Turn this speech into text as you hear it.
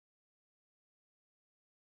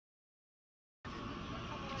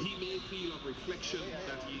feel of reflection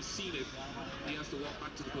that he's seen it. He has to walk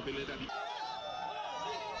back to the pavilion. And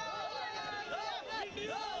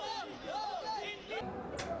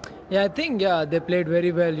Yeah, I think they played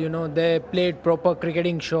very well. They played proper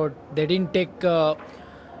cricketing shot. They didn't take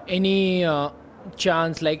any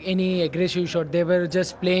chance, like any aggressive shot. They were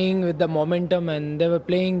just playing with the momentum, and they were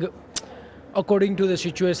playing according to the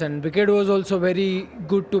situation. Wicket was also very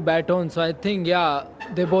good to bat on. So I think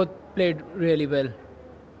they both played really well.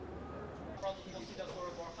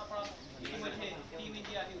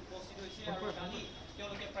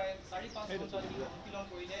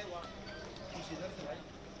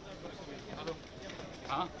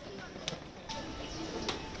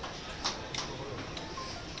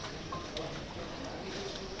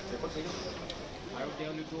 আৰু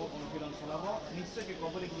তেওঁলোকেও অনুশীলন চলাব নিশ্চয়কৈ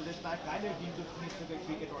ক'ব লাগিব যে তাৰ কাইলৈৰ দিনটোত নিশ্চয়কৈ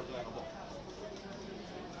ক্ৰিকেটৰ জয় হ'ব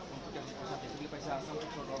দেখিবলৈ পাইছে আছাম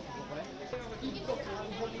ক্ৰিকেটৰ দৰ্শকসকলে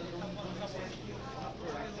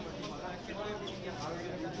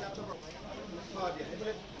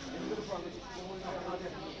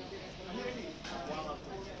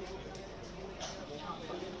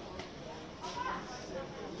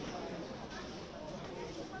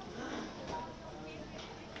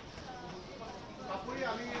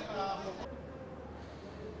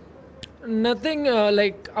Nothing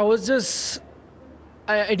like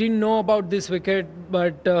I didn't know about this wicket,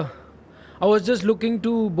 but I was just looking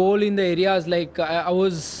to bowl in the areas. Like I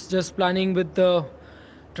was just planning with the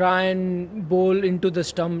try and bowl into the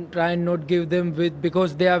stump, try and not give them with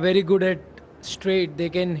because they are very good at straight. They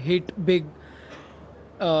can hit big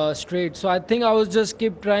straight. So I think I was just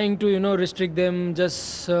keep trying to restrict them,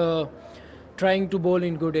 just trying to bowl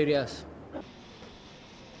in good areas.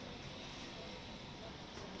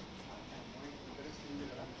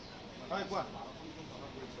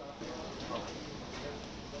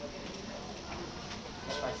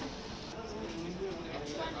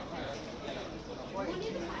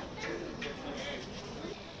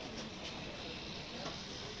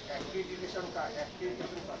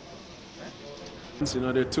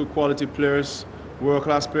 They're two quality players,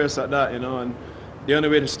 world-class players at that, and the only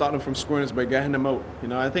way to stop them from scoring is by getting them out.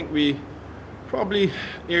 I think we probably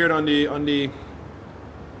erred on the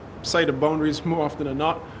side of boundaries more often than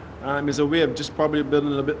not. It's a way of just probably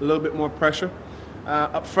building a little bit more pressure.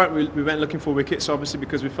 Up front, we went looking for wickets, obviously,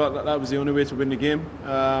 because we felt that was the only way to win the game.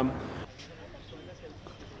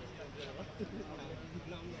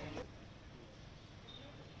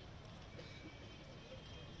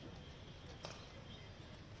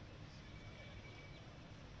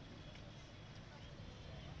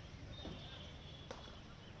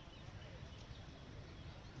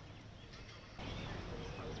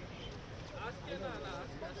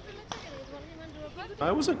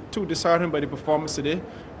 I wasn't too disheartened by the performance today.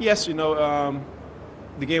 Yes,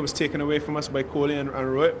 the game was taken away from us by Kohli and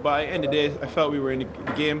Rohit, but at the end of the day, I felt we were in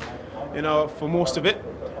the game, for most of it.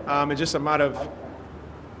 It's just a matter of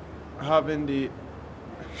having the.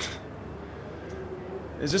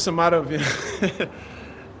 It's just a matter of,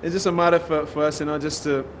 it's just a matter for us, just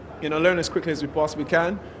to, learn as quickly as we possibly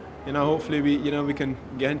can. Hopefully we can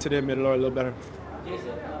get into the middle or a little better.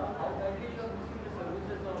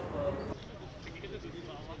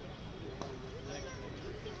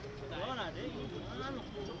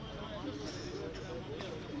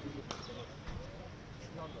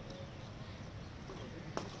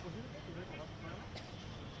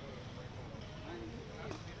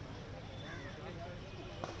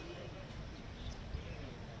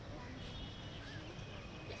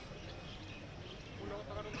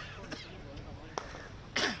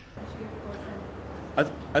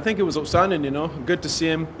 I think it was outstanding, Good to see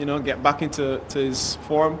him, get back into his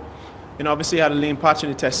form. Obviously he had a lean patch in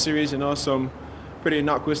the Test series, some pretty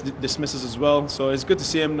not good dismisses as well. So it's good to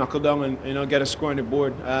see him knuckle down and, get a score on the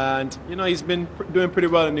board. And, he's been doing pretty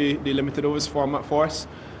well in the limited overs format for us.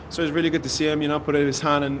 So it's really good to see him, put out his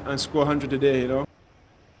hand and score 100 today,